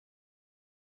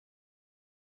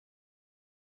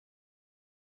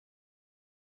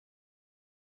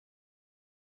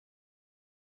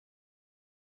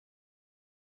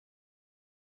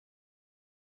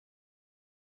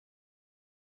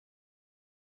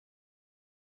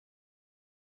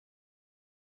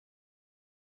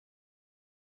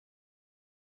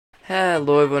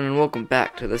Hello everyone and welcome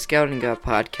back to the Scouting Guide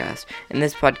podcast. In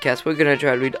this podcast we're going to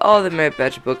try to read all the merit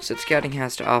badge books that Scouting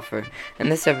has to offer. In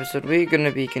this episode we're going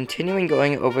to be continuing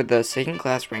going over the second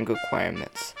class rank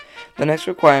requirements. The next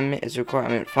requirement is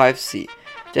requirement 5C.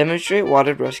 Demonstrate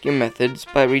water rescue methods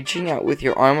by reaching out with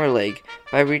your arm or leg,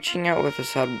 by reaching out with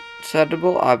a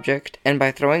suitable object, and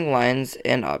by throwing lines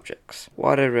and objects.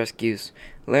 Water rescues.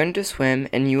 Learn to swim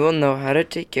and you will know how to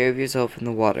take care of yourself in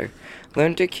the water.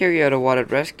 Learn to carry out a water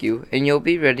rescue and you'll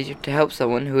be ready to help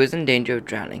someone who is in danger of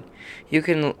drowning. You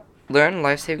can learn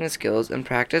life-saving skills and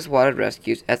practice water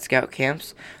rescues at scout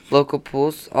camps. Local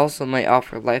pools also might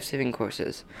offer life-saving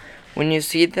courses. When you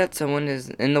see that someone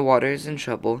in the water is in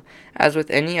trouble, as with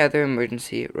any other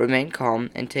emergency, remain calm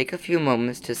and take a few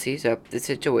moments to seize up the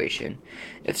situation.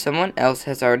 If someone else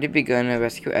has already begun a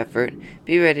rescue effort,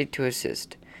 be ready to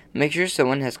assist. Make sure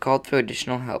someone has called for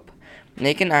additional help.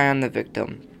 Make an eye on the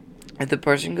victim. If the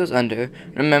person goes under,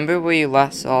 remember where you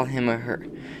last saw him or her.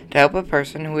 To help a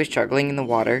person who is struggling in the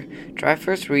water, try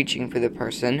first reaching for the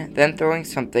person, then throwing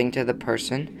something to the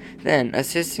person, then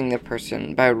assisting the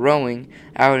person by rowing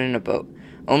out in a boat.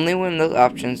 Only when those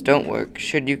options don't work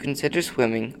should you consider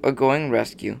swimming or going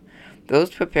rescue.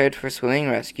 Those prepared for swimming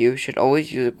rescue should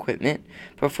always use equipment,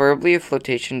 preferably a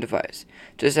flotation device,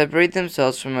 to separate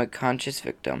themselves from a conscious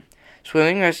victim.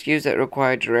 Swimming rescues that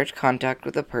require direct contact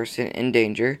with a person in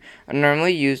danger are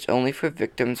normally used only for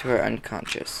victims who are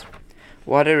unconscious.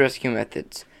 Water rescue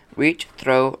methods. Reach,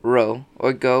 throw, row,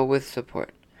 or go with support.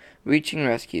 Reaching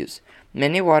rescues.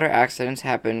 Many water accidents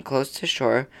happen close to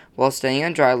shore. While staying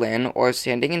on dry land or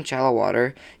standing in shallow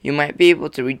water, you might be able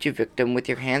to reach a victim with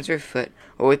your hands or foot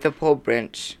or with a pole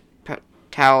branch,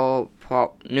 towel,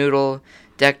 noodle,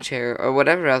 deck chair, or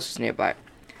whatever else is nearby.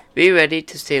 Be ready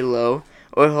to stay low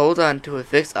or hold on to a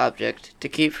fixed object to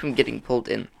keep from getting pulled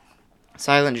in.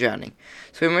 Silent drowning.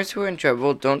 Swimmers who are in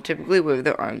trouble don't typically wave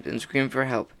their arms and scream for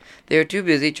help. They are too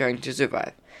busy trying to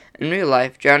survive. In real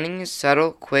life, drowning is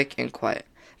subtle, quick, and quiet.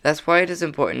 That's why it is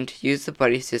important to use the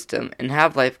buddy system and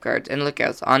have lifeguards and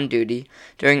lookouts on duty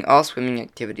during all swimming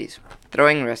activities.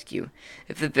 Throwing rescue.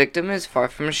 If the victim is far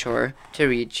from shore to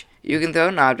reach, you can throw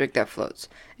an object that floats.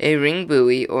 A ring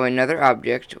buoy or another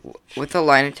object with a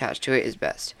line attached to it is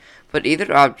best, but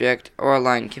either object or a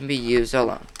line can be used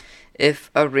alone.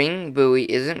 If a ring buoy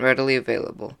isn't readily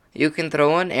available, you can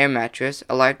throw an air mattress,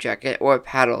 a life jacket, or a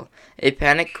paddle, a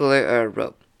panic cooler, or a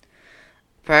rope.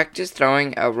 Practice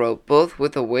throwing a rope both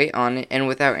with a weight on it and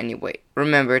without any weight.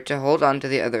 Remember to hold on to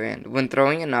the other end when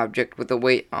throwing an object with a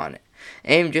weight on it.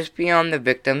 Aim just beyond the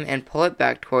victim and pull it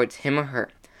back towards him or her.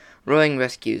 Rowing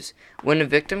rescues. When a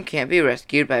victim can't be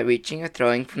rescued by reaching or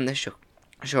throwing from the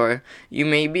shore, you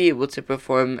may be able to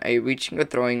perform a reaching or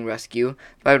throwing rescue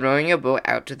by rowing a boat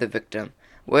out to the victim.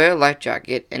 Wear a life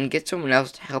jacket and get someone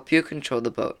else to help you control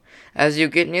the boat. As you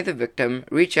get near the victim,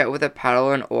 reach out with a paddle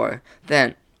or an oar,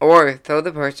 or throw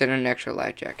the person an extra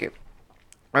life jacket.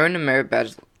 Earn a merit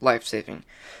badge life-saving.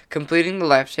 Completing the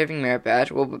life-saving merit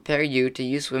badge will prepare you to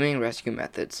use swimming rescue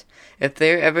methods, if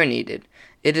they are ever needed.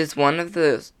 It is one of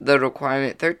the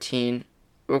requirement 13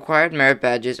 required merit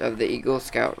badges of the Eagle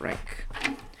Scout rank.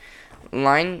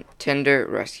 Line tender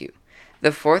rescue.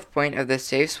 The fourth point of the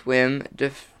safe swim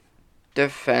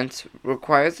defense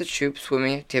requires the troop's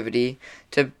swimming activity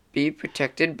to be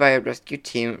protected by a rescue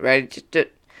team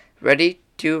ready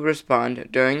to respond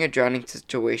during a drowning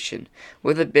situation.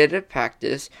 With a bit of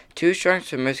practice, two strong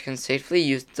swimmers can safely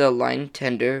use the line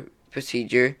tender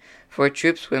procedure for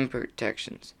troop swim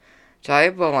protections. Tie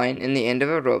a line in the end of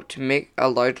a rope to make a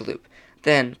large loop.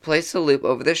 Then, place the loop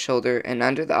over the shoulder and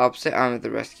under the opposite arm of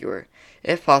the rescuer.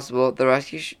 If possible, the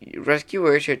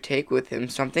rescuer should take with him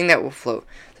something that will float,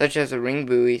 such as a ring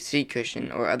buoy, seat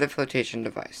cushion, or other flotation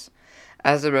device.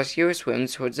 As the rescuer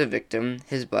swims towards the victim,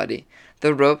 his body,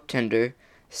 the rope tender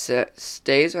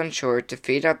stays on shore to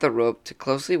feed out the rope to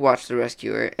closely watch the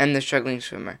rescuer and the struggling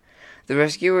swimmer. The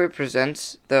rescuer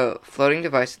presents the floating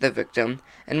device to the victim,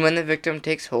 and when the victim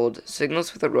takes hold,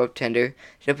 signals with the rope tender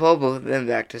to pull both of them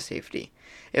back to safety.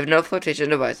 If no flotation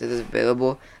device is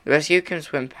available, the rescuer can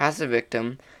swim past the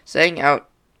victim, staying out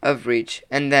of reach,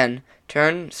 and then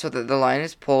turn so that the line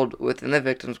is pulled within the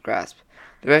victim's grasp.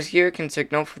 The rescuer can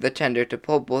signal for the tender to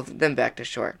pull both of them back to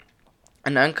shore.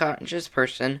 An unconscious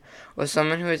person or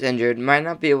someone who is injured might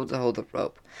not be able to hold the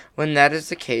rope. When that is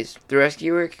the case, the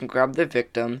rescuer can grab the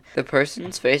victim, the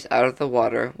person's face out of the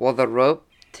water, while the rope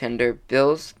tender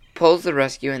pulls the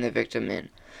rescue and the victim in.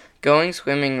 Going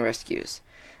swimming rescues.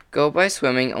 Go by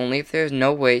swimming only if there is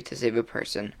no way to save a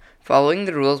person. Following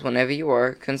the rules whenever you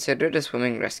are considered a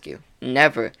swimming rescue.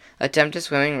 Never attempt a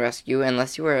swimming rescue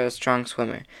unless you are a strong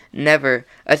swimmer. Never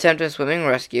attempt a swimming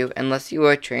rescue unless you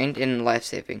are trained in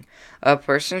life-saving. A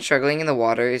person struggling in the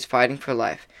water is fighting for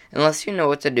life. Unless you know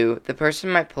what to do, the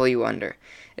person might pull you under.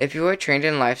 If you are trained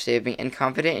in life-saving and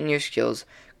confident in your skills,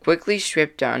 quickly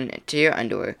strip down to your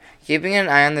underwear, keeping an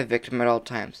eye on the victim at all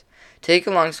times. Take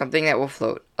along something that will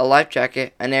float, a life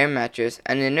jacket, an air mattress,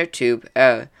 an inner tube,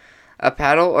 a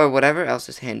paddle, or whatever else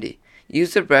is handy.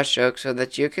 Use the breaststroke so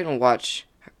that you can watch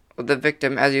the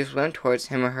victim as you swim towards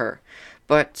him or her,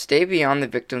 but stay beyond the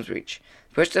victim's reach.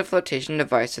 Push the flotation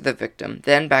device to the victim,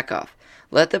 then back off.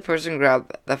 Let the person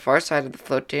grab the far side of the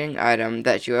floating item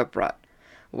that you have brought.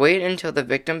 Wait until the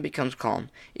victim becomes calm,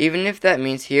 even if that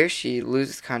means he or she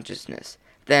loses consciousness.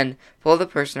 Then, pull the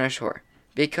person ashore.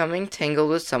 Becoming tangled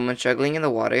with someone struggling in the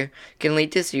water can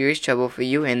lead to serious trouble for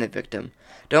you and the victim.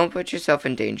 Don't put yourself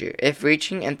in danger. If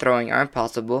reaching and throwing aren't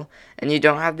possible, and you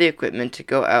don't have the equipment to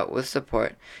go out with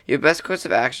support, your best course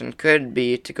of action could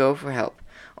be to go for help.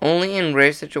 Only in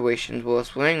rare situations will a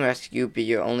swimming rescue be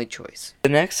your only choice. The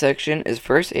next section is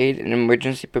First Aid and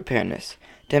Emergency Preparedness.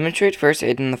 Demonstrate first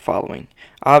aid in the following.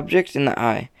 Object in the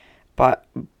eye.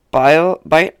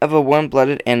 Bite of a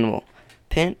warm-blooded animal.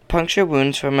 Puncture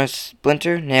wounds from a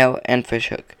splinter, nail, and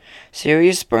fishhook.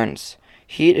 Serious burns.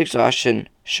 Heat exhaustion,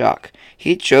 shock.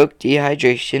 Heat stroke,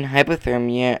 dehydration,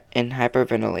 hypothermia, and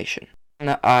hyperventilation. In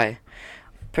the eye.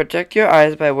 Protect your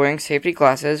eyes by wearing safety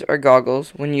glasses or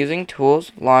goggles when using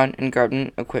tools, lawn, and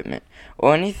garden equipment,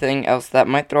 or anything else that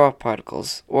might throw off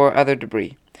particles or other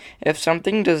debris. If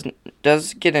something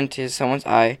does get into someone's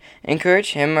eye,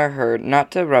 encourage him or her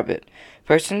not to rub it.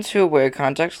 Persons who wear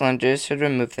contact lenses should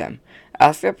remove them.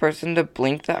 Ask the person to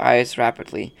blink the eyes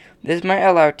rapidly. This might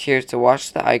allow tears to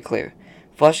wash the eye clear.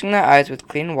 Flushing the eyes with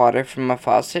clean water from a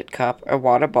faucet, cup, or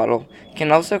water bottle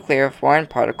can also clear a foreign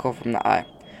particle from the eye.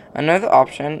 Another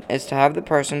option is to have the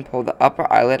person pull the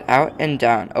upper eyelid out and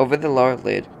down over the lower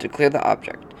lid to clear the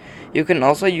object. You can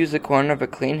also use the corner of a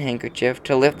clean handkerchief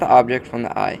to lift the object from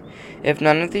the eye. If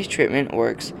none of these treatment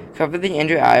works, cover the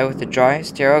injured eye with a dry,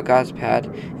 sterile gauze pad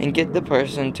and get the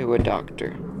person to a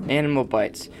doctor. Animal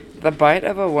bites. The bite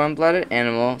of a warm-blooded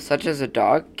animal, such as a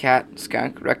dog, cat,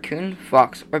 skunk, raccoon,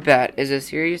 fox, or bat, is a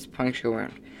serious puncture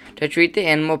wound. To treat the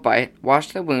animal bite,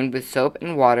 wash the wound with soap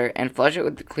and water and flush it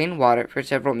with clean water for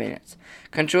several minutes.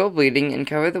 Control bleeding and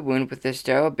cover the wound with a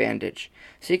sterile bandage.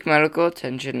 Seek medical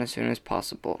attention as soon as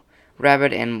possible.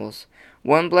 Rabid animals.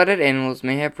 Warm-blooded animals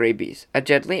may have rabies, a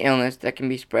deadly illness that can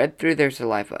be spread through their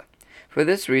saliva. For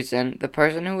this reason, the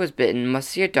person who was bitten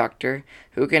must see a doctor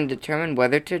who can determine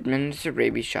whether to administer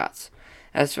rabies shots.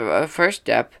 As for a first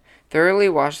step, thoroughly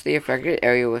wash the affected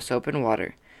area with soap and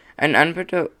water. An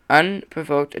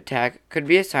unprovoked attack could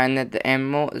be a sign that the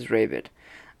animal is rabid.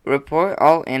 Report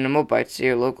all animal bites to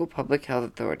your local public health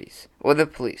authorities or the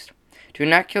police. Do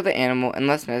not kill the animal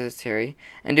unless necessary,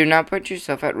 and do not put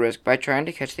yourself at risk by trying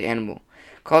to catch the animal.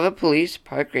 Call the police,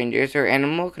 park rangers, or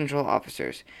animal control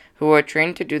officers, who are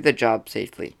trained to do the job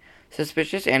safely.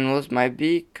 Suspicious animals might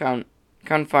be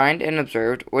confined and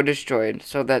observed or destroyed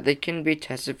so that they can be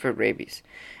tested for rabies.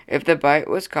 If the bite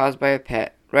was caused by a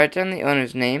pet, write down the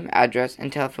owner's name, address,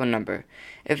 and telephone number.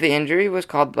 If the injury was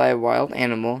caused by a wild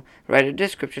animal, write a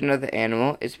description of the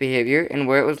animal, its behavior, and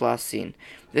where it was last seen.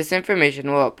 This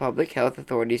information will help public health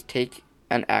authorities take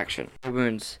an action.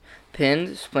 Wounds.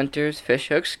 Pins, splinters,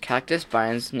 fishhooks, cactus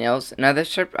spines, nails, and other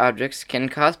sharp objects can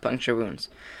cause puncture wounds.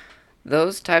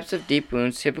 Those types of deep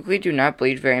wounds typically do not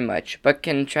bleed very much, but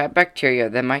can trap bacteria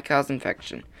that might cause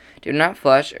infection. Do not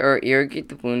flush or irrigate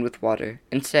the wound with water.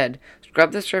 Instead,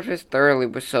 scrub the surface thoroughly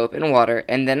with soap and water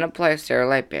and then apply a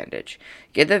sterile bandage.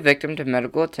 Get the victim to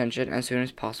medical attention as soon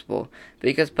as possible.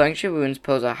 Because puncture wounds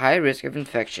pose a high risk of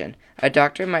infection, a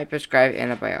doctor might prescribe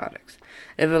antibiotics.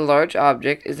 If a large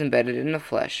object is embedded in the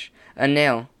flesh, a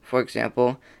nail, for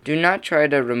example, do not try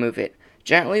to remove it.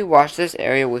 Gently wash this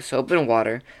area with soap and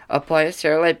water, apply a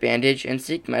sterile bandage, and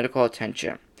seek medical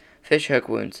attention. Fishhook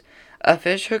wounds. A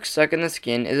fishhook stuck in the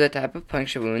skin is a type of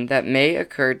puncture wound that may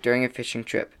occur during a fishing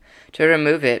trip. To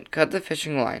remove it, cut the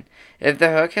fishing line. If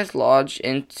the hook has lodged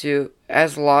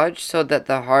so that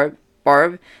the hard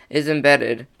barb is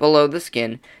embedded below the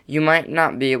skin, you might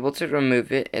not be able to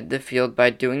remove it at the field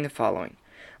by doing the following.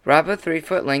 Wrap a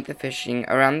 3-foot length of fishing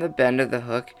around the bend of the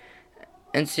hook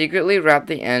and secretly wrap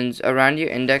the ends around your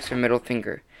index or middle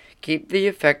finger. Keep the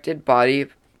affected body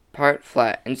part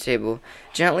flat and stable.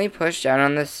 Gently push down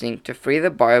on the sink to free the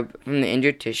barb from the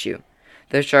injured tissue.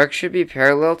 The shark should be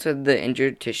parallel to the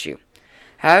injured tissue.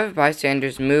 Have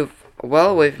bystanders move well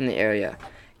away from the area.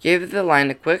 Give the line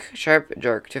a quick, sharp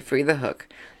jerk to free the hook.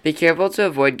 Be careful to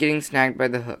avoid getting snagged by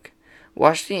the hook.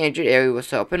 Wash the injured area with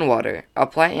soap and water.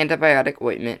 Apply antibiotic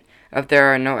ointment if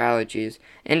there are no allergies,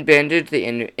 and bandage the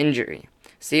injury.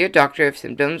 See a doctor if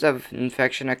symptoms of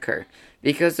infection occur,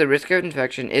 because the risk of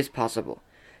infection is possible.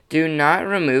 Do not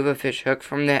remove a fish hook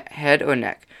from the head or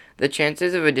neck. The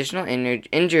chances of additional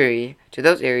injury to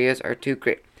those areas are too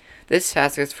great. This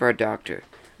task is for a doctor.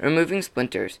 Removing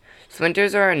splinters.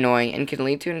 Splinters are annoying and can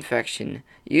lead to infection.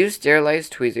 Use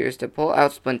sterilized tweezers to pull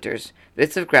out splinters,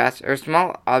 bits of grass, or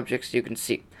small objects you can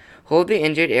see. Hold the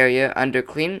injured area under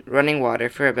clean running water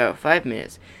for about 5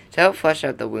 minutes to help flush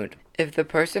out the wound. If the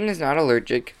person is not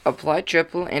allergic, apply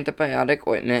triple antibiotic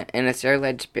ointment and a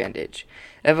sterilized bandage.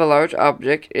 If a large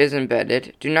object is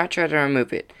embedded, do not try to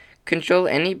remove it. Control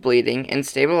any bleeding and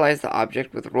stabilize the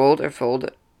object with rolled or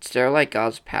folded sterilite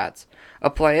gauze pads.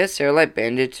 Apply a sterilite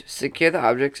bandage, secure the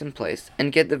objects in place,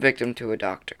 and get the victim to a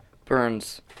doctor.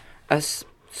 Burns. A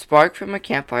spark from a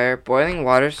campfire, boiling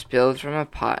water spilled from a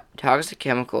pot, toxic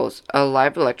chemicals, a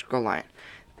live electrical line.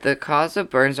 The cause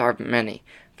of burns are many.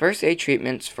 First aid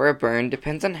treatments for a burn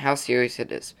depends on how serious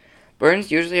it is. Burns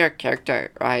usually are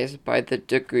characterized by the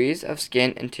degrees of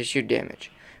skin and tissue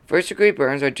damage. First-degree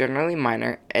burns are generally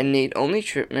minor and need only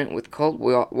treatment with cold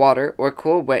water or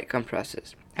cool wet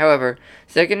compresses. However,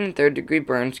 second and third-degree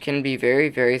burns can be very,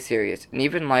 very serious and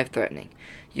even life-threatening.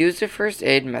 Use the first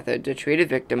aid method to treat a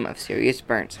victim of serious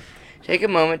burns. Take a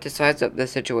moment to size up the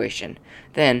situation.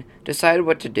 Then, decide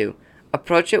what to do.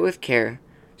 Approach it with care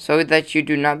so that you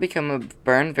do not become a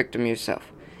burn victim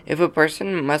yourself. If a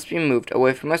person must be moved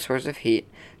away from a source of heat,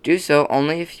 do so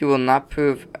only if you will not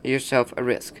prove yourself a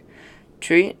risk.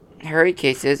 Treat hurried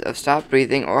cases of stopped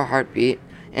breathing or heartbeat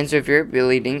and severe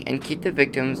bleeding and keep the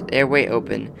victim's airway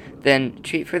open. Then,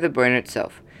 treat for the burn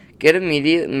itself. Get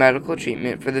immediate medical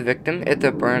treatment for the victim if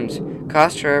the burns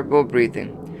cause terrible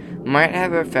breathing. Might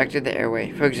have affected the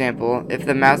airway. For example, if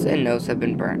the mouth and nose have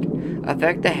been burned.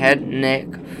 Affect the head, neck,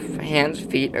 hands,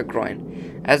 feet, or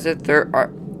groin. As a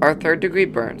third-degree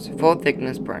burns,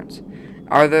 full-thickness burns,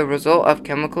 are the result of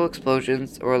chemical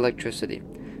explosions or electricity.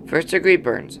 First-degree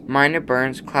burns, minor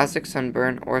burns, classic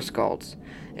sunburn, or scalds.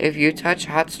 If you touch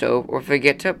hot stove or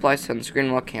forget to apply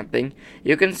sunscreen while camping,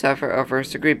 you can suffer a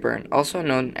first-degree burn, also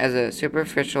known as a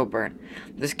superficial burn.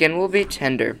 The skin will be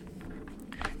tender,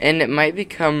 and it might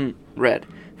become red.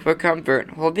 For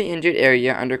comfort, hold the injured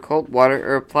area under cold water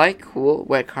or apply cool,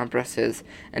 wet compresses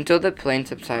until the pain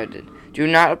subsided. Do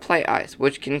not apply ice,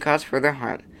 which can cause further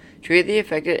harm. Treat the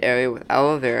affected area with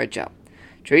aloe vera gel.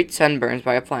 Treat sunburns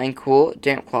by applying cool,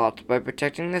 damp cloths by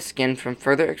protecting the skin from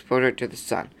further exposure to the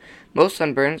sun. Most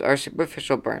sunburns are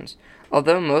superficial burns,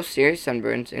 although most serious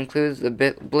sunburns include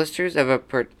the blisters of a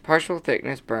partial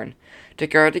thickness burn. To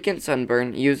guard against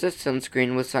sunburn, use a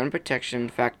sunscreen with sun protection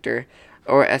factor,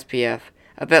 or SPF,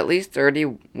 of at least 30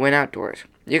 when outdoors.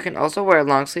 You can also wear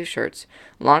long-sleeve shirts,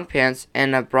 long pants,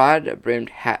 and a broad-brimmed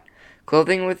hat.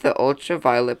 Clothing with the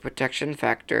ultraviolet protection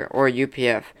factor, or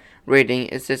UPF, rating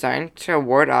is designed to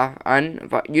ward off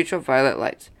ultraviolet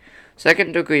lights.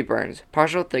 Second-degree burns,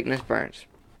 partial thickness burns.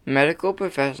 Medical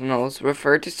professionals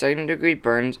refer to second-degree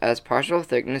burns as partial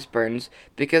thickness burns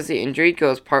because the injury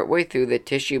goes partway through the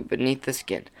tissue beneath the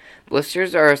skin.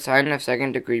 Blisters are a sign of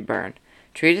second-degree burn.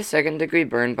 Treat a second-degree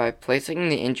burn by placing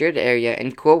the injured area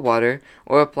in cool water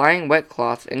or applying wet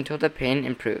cloths until the pain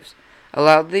improves.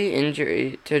 Allow the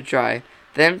injury to dry,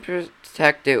 then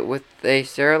protect it with a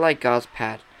sterilite gauze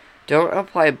pad. Don't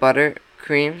apply butter,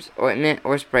 creams, ointment,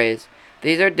 or sprays.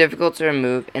 These are difficult to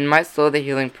remove and might slow the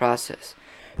healing process.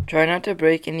 Try not to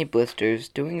break any blisters.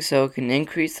 Doing so can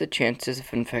increase the chances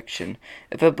of infection.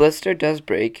 If a blister does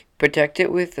break, protect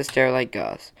it with the sterilite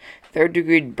gauze.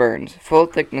 Third-degree burns,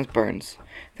 full-thickness burns.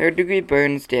 Third-degree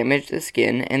burns damage the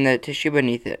skin and the tissue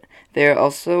beneath it. They are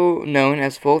also known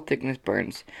as full-thickness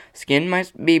burns. Skin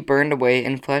might be burned away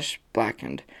and flesh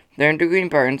blackened. Third-degree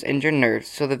burns injure nerves,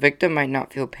 so the victim might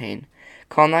not feel pain.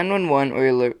 Call 911 or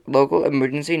your local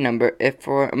emergency number if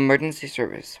for emergency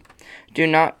service. Do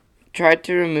not try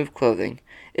to remove clothing.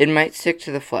 It might stick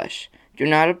to the flesh. Do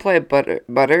not apply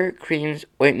butter, creams,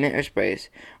 ointment, or sprays.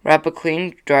 Wrap a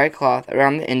clean, dry cloth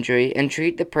around the injury and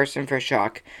treat the person for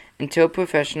shock until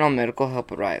professional medical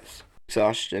help arrives.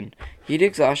 Exhaustion. Heat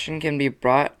exhaustion can be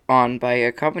brought on by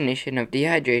a combination of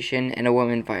dehydration and a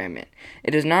warm environment.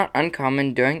 It is not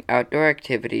uncommon during outdoor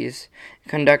activities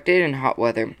conducted in hot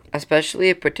weather, especially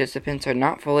if participants are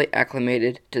not fully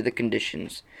acclimated to the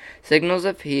conditions. Signals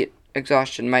of heat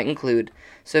exhaustion might include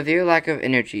severe lack of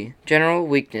energy, general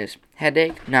weakness,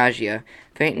 headache, nausea,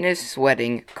 faintness,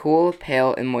 sweating, cool,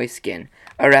 pale, and moist skin,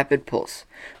 A rapid pulse.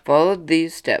 Follow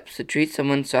these steps to treat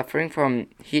someone suffering from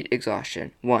heat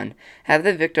exhaustion. 1. Have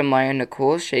the victim lie in a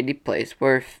cool, shady place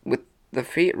with the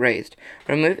feet raised.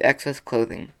 Remove excess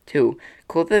clothing. 2.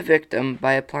 Cool the victim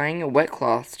by applying a wet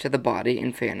cloth to the body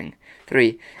and fanning.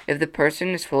 3. If the person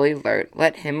is fully alert,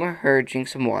 let him or her drink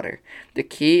some water. The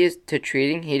key to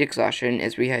treating heat exhaustion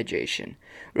is rehydration.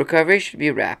 Recovery should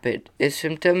be rapid. If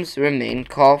symptoms remain,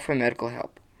 call for medical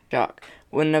help. Shock.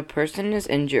 When a person is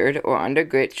injured or under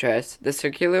great stress, the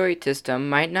circulatory system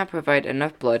might not provide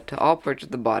enough blood to all parts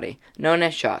of the body, known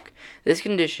as shock. This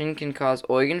condition can cause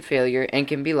organ failure and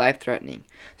can be life-threatening.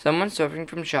 Someone suffering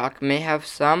from shock may have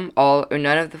some, all, or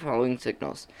none of the following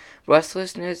signals: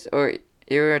 restlessness or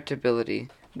irritability,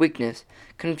 weakness,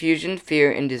 confusion,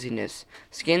 fear, and dizziness,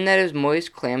 skin that is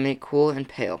moist, clammy, cool, and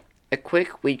pale, a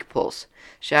quick, weak pulse,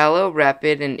 shallow,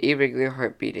 rapid, and irregular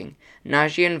heart beating,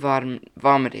 nausea and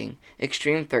vomiting,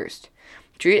 extreme thirst.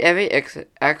 Treat every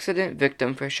accident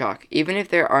victim for shock, even if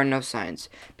there are no signs.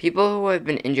 People who have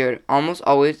been injured almost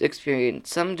always experience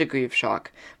some degree of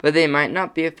shock, but they might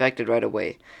not be affected right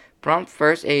away. Prompt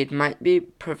first aid might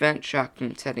prevent shock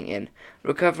from setting in.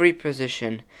 Recovery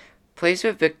position. Place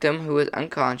a victim who is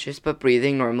unconscious but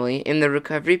breathing normally in the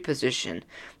recovery position.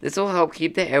 This will help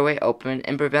keep the airway open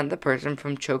and prevent the person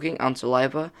from choking on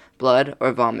saliva, blood,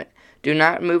 or vomit. Do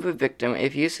not move a victim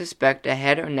if you suspect a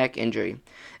head or neck injury.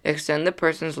 Extend the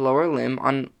person's lower limb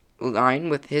on line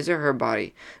with his or her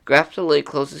body. Grasp the leg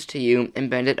closest to you and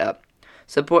bend it up.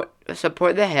 Support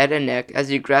the head and neck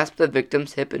as you grasp the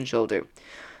victim's hip and shoulder.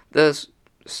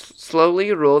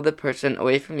 Slowly roll the person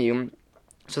away from you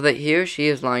so that he or she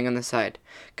is lying on the side.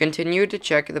 Continue to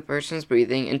check the person's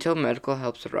breathing until medical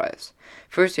help arrives.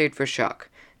 First aid for shock.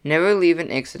 Never leave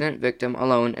an accident victim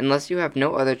alone unless you have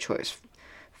no other choice.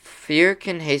 Fear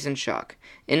can hasten shock.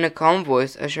 In a calm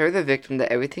voice, assure the victim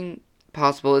that everything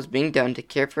possible is being done to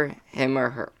care for him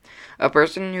or her. A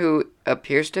person who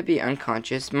appears to be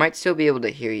unconscious might still be able to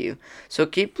hear you, so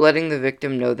keep letting the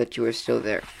victim know that you are still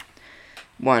there.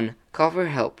 1. Call for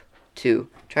help. 2.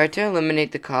 Try to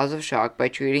eliminate the cause of shock by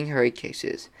treating hurry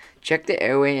cases. Check the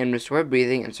airway and restore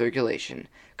breathing and circulation.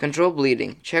 Control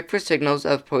bleeding. Check for signals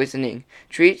of poisoning.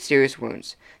 Treat serious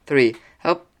wounds. 3.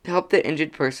 Help the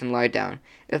injured person lie down.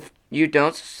 If you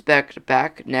don't suspect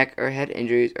back, neck, or head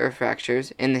injuries or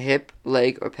fractures in the hip,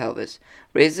 leg, or pelvis,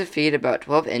 raise the feet about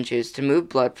 12 inches to move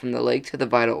blood from the leg to the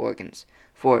vital organs.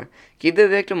 4. Keep the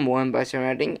victim warm by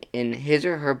surrounding in his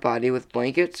or her body with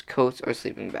blankets, coats, or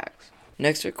sleeping bags.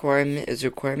 Next requirement is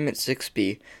requirement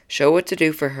 6B. Show what to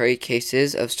do for hurry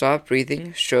cases of stopped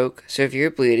breathing, stroke, severe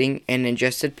bleeding, and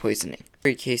ingested poisoning.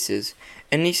 Hurry cases.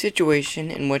 Any situation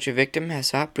in which a victim has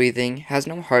stopped breathing, has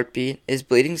no heartbeat, is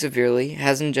bleeding severely,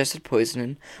 has ingested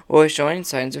poison, or is showing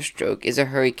signs of stroke is a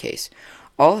hurry case.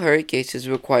 All hurry cases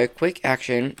require quick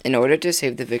action in order to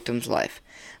save the victim's life.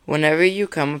 Whenever you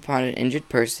come upon an injured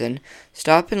person,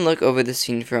 stop and look over the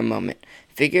scene for a moment.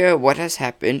 Figure out what has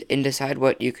happened and decide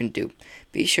what you can do.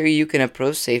 Be sure you can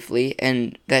approach safely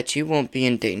and that you won't be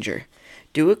in danger.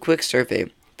 Do a quick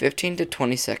survey, 15 to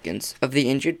 20 seconds, of the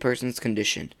injured person's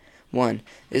condition. 1.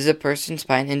 Is the person's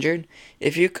spine injured?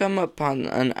 If you come upon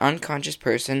an unconscious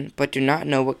person but do not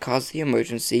know what caused the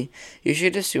emergency, you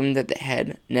should assume that the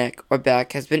head, neck, or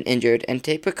back has been injured and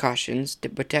take precautions to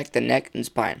protect the neck and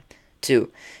spine.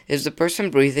 2. Is the person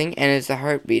breathing and is the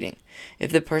heart beating?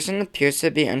 If the person appears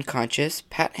to be unconscious,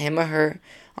 pat him or her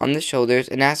on the shoulders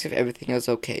and ask if everything is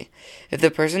okay. If the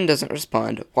person doesn't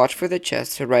respond, watch for the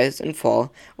chest to rise and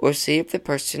fall or see if the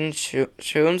person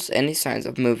shows any signs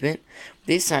of movement.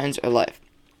 These signs are life.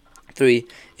 3.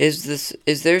 Is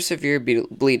there severe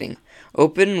bleeding?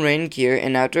 Open rain gear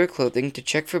and outdoor clothing to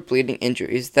check for bleeding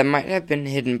injuries that might have been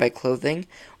hidden by clothing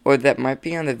or that might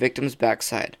be on the victim's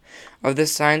backside. Are there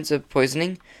signs of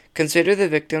poisoning? Consider the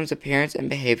victim's appearance and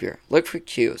behavior. Look for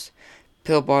cues,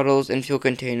 pill bottles and fuel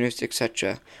containers,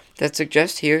 etc., that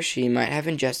suggest he or she might have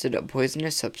ingested a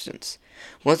poisonous substance.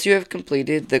 Once you have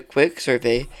completed the quick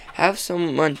survey, have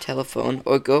someone telephone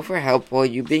or go for help while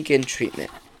you begin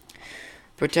treatment.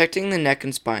 Protecting the neck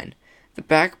and spine. The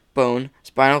backbone,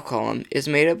 spinal column, is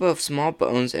made up of small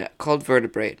bones called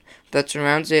vertebrae that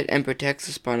surrounds it and protects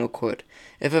the spinal cord.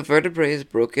 If a vertebrae is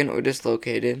broken or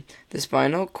dislocated, the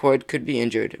spinal cord could be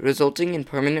injured, resulting in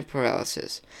permanent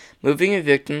paralysis. Moving a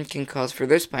victim can cause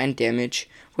further spine damage,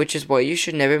 which is why you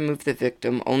should never move the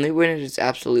victim only when it is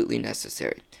absolutely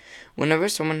necessary. Whenever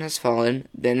someone has fallen,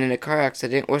 been in a car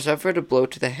accident, or suffered a blow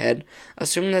to the head,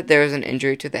 assume that there is an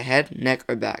injury to the head, neck,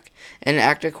 or back, and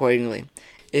act accordingly.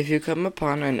 If you come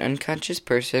upon an unconscious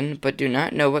person but do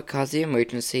not know what caused the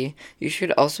emergency, you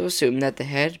should also assume that the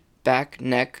head, back,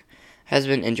 neck has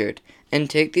been injured, and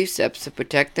take these steps to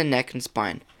protect the neck and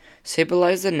spine.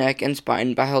 Stabilize the neck and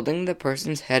spine by holding the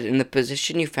person's head in the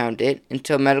position you found it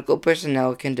until medical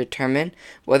personnel can determine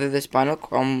whether the spinal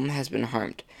column has been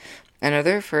harmed.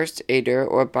 Another first aider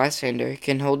or bystander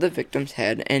can hold the victim's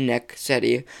head and neck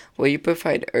steady while you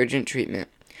provide urgent treatment.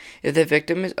 If the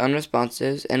victim is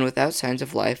unresponsive and without signs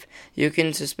of life, you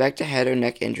can suspect a head or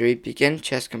neck injury, begin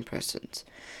chest compressions.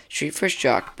 Treat for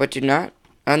shock, but do not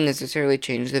unnecessarily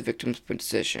change the victim's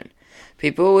position.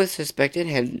 People with suspected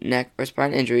head, neck, or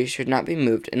spine injuries should not be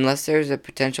moved unless there is a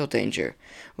potential danger.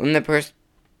 When the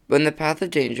path of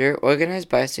danger, organize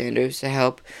bystanders to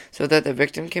help so that the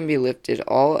victim can be lifted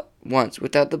all at once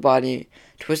without the body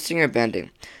twisting or bending.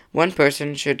 One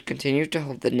person should continue to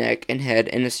hold the neck and head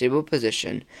in a stable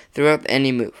position throughout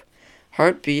any move.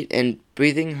 Heartbeat and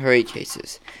breathing hurry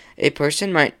cases. A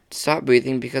person might stop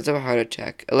breathing because of a heart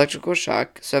attack, electrical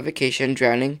shock, suffocation,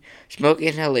 drowning, smoke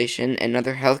inhalation, and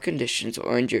other health conditions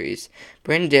or injuries.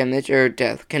 Brain damage or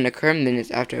death can occur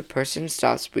minutes after a person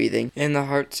stops breathing and the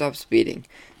heart stops beating.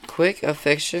 Quick,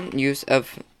 efficient use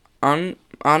of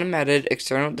automated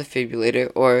external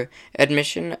defibrillator or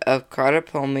admission of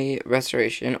cardiopulmonary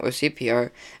restoration or CPR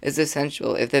is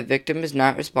essential if the victim is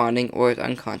not responding or is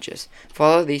unconscious.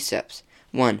 Follow these steps.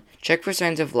 1. Check for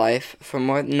signs of life for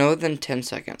no than 10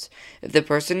 seconds. If the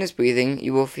person is breathing,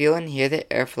 you will feel and hear the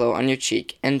airflow on your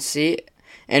cheek and see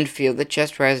and feel the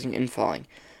chest rising and falling.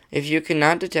 If you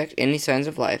cannot detect any signs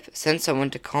of life, send someone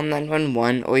to call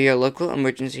 911 or your local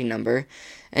emergency number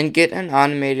and get an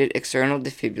automated external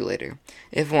defibrillator.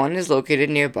 If one is located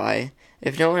nearby,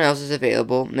 if no one else is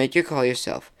available, make your call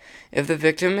yourself. If the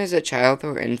victim is a child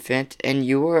or infant and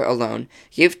you are alone,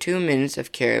 give 2 minutes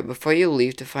of care before you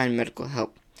leave to find medical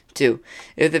help. 2.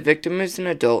 If the victim is an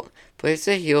adult, place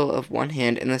the heel of one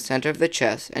hand in the center of the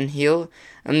chest and heel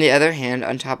on the other hand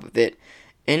on top of it.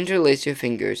 Interlace your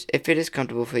fingers if it is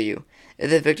comfortable for you. If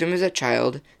the victim is a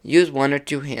child, use 1 or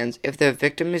 2 hands. If the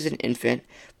victim is an infant,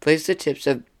 place the tips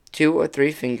of 2 or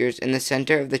 3 fingers in the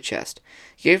center of the chest.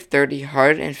 Give 30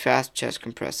 hard and fast chest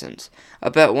compressions,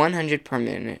 about 100 per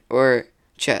minute, or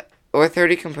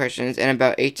 30 compressions in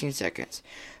about 18 seconds.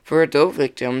 For adult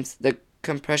victims, the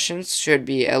compressions should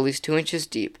be at least 2 inches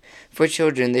deep. For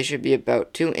children, they should be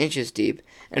about 2 inches deep,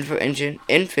 and for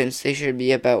infants, they should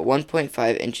be about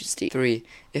 1.5 inches deep. 3.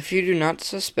 If you do not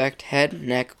suspect head,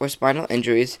 neck, or spinal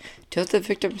injuries, tilt the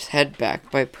victim's head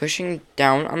back by pushing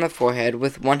down on the forehead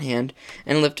with one hand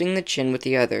and lifting the chin with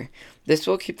the other. This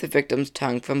will keep the victim's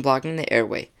tongue from blocking the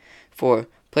airway. 4.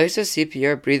 Place a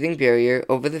CPR breathing barrier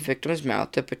over the victim's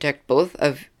mouth to protect both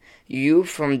of you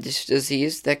from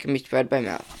disease that can be spread by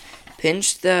mouth.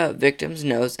 Pinch the victim's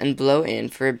nose and blow in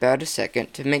for about a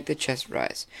second to make the chest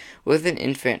rise. With an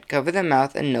infant, cover the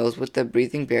mouth and nose with the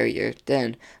breathing barrier,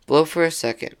 then blow for a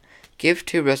second. Give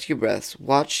 2 rescue breaths.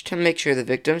 Watch to make sure the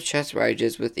victim's chest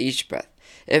rises with each breath.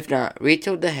 If not,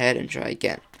 retilt the head and try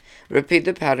again. Repeat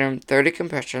the pattern, 30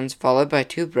 compressions followed by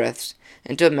 2 breaths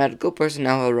until medical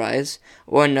personnel arrives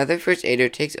or another first aider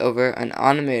takes over. An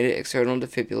automated external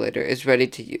defibrillator is ready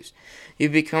to use. You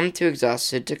become too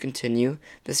exhausted to continue,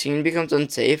 the scene becomes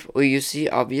unsafe, or you see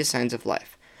obvious signs of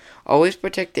life. Always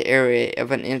protect the area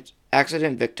of an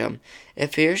accident victim.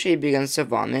 If he or she begins to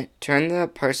vomit, turn the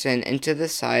person into the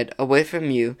side away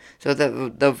from you so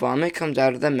that the vomit comes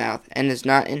out of the mouth and is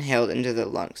not inhaled into the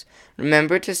lungs.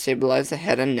 Remember to stabilize the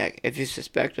head and neck if you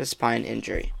suspect a spine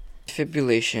injury.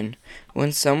 Defibrillation.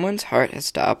 When someone's heart has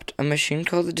stopped, a machine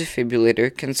called a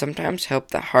defibrillator can sometimes help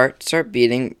the heart start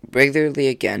beating regularly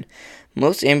again.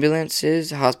 Most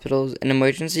ambulances, hospitals, and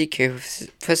emergency care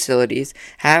facilities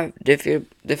have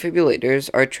defibrillators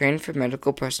are trained for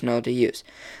medical personnel to use.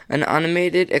 An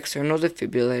automated external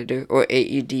defibrillator, or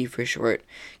AED for short,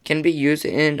 can be used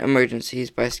in emergencies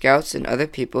by scouts and other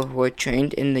people who are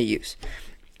trained in the use.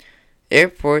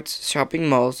 Airports, shopping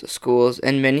malls, schools,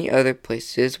 and many other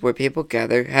places where people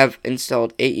gather have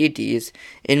installed AEDs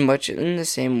in much in the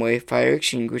same way fire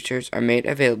extinguishers are made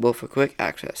available for quick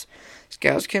access.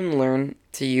 Scouts can learn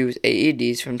to use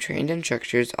AEDs from trained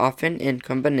instructors, often in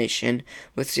combination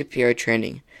with CPR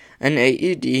training. An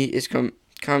AED is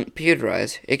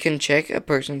computerized. It can check a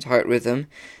person's heart rhythm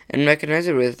and recognize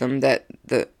a rhythm that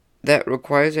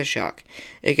requires a shock.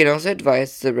 It can also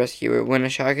advise the rescuer when a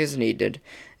shock is needed.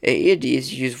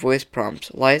 AEDs use voice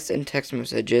prompts, lights, and text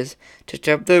messages to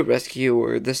tell the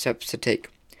rescuer the steps to take.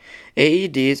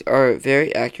 AEDs are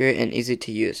very accurate and easy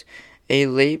to use. A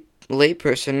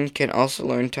layperson can also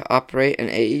learn to operate an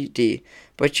AED,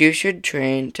 but you should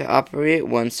train to operate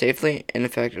one safely and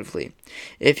effectively.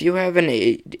 If you have an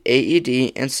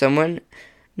AED and someone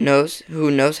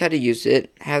who knows how to use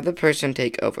it, have the person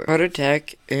take over. Heart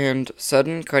attack and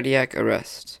sudden cardiac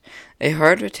arrest. A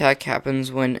heart attack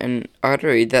happens when an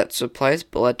artery that supplies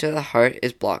blood to the heart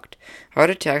is blocked. Heart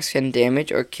attacks can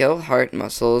damage or kill heart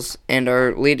muscles and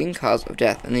are leading cause of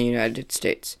death in the United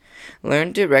States.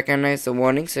 Learn to recognize the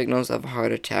warning signals of a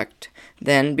heart attack,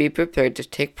 then be prepared to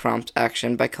take prompt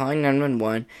action by calling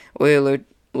 911 or your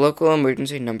local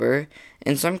emergency number.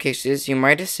 In some cases, you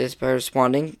might assist by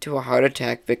responding to a heart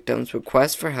attack victim's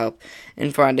request for help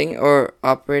in finding or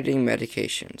operating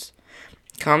medications.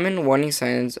 Common warning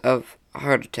signs of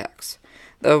heart attacks.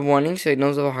 The warning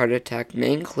signals of a heart attack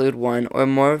may include one or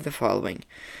more of the following: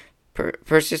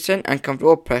 persistent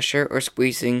uncomfortable pressure or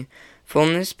squeezing,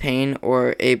 fullness, pain,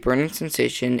 or a burning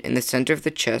sensation in the center of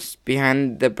the chest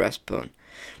behind the breastbone.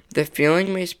 The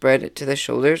feeling may spread to the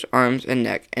shoulders, arms, and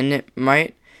neck, and it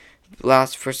might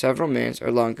last for several minutes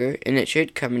or longer, and it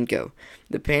should come and go.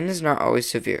 The pain is not always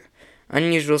severe.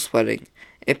 Unusual sweating.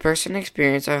 A person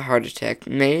experiencing a heart attack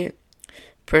may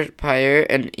perspire,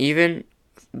 and even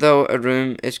though a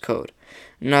room is cold.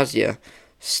 Nausea.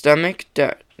 Stomach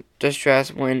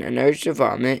distress when an urge to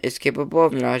vomit is capable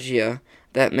of nausea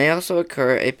that may also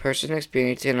occur a person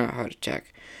experiencing a heart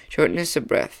attack. Shortness of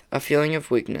breath. A feeling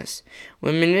of weakness.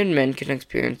 Women and men can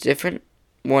experience different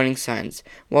warning signs.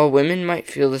 While women might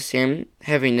feel the same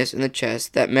heaviness in the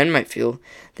chest that men might feel,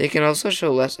 they can also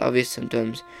show less obvious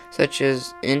symptoms, such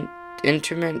as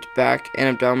intermittent back and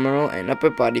abdominal and upper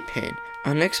body pain,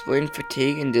 unexplained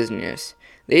fatigue, and dizziness.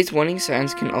 These warning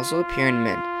signs can also appear in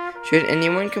men. Should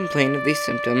anyone complain of these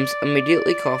symptoms,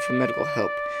 immediately call for medical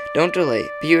help. Don't delay.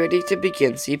 Be ready to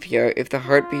begin CPR if the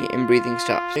heartbeat and breathing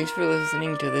stops. Thanks for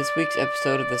listening to this week's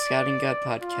episode of the Scouting Guide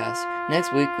Podcast.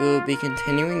 Next week, we will be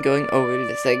continuing going over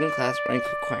the second class rank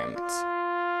requirements.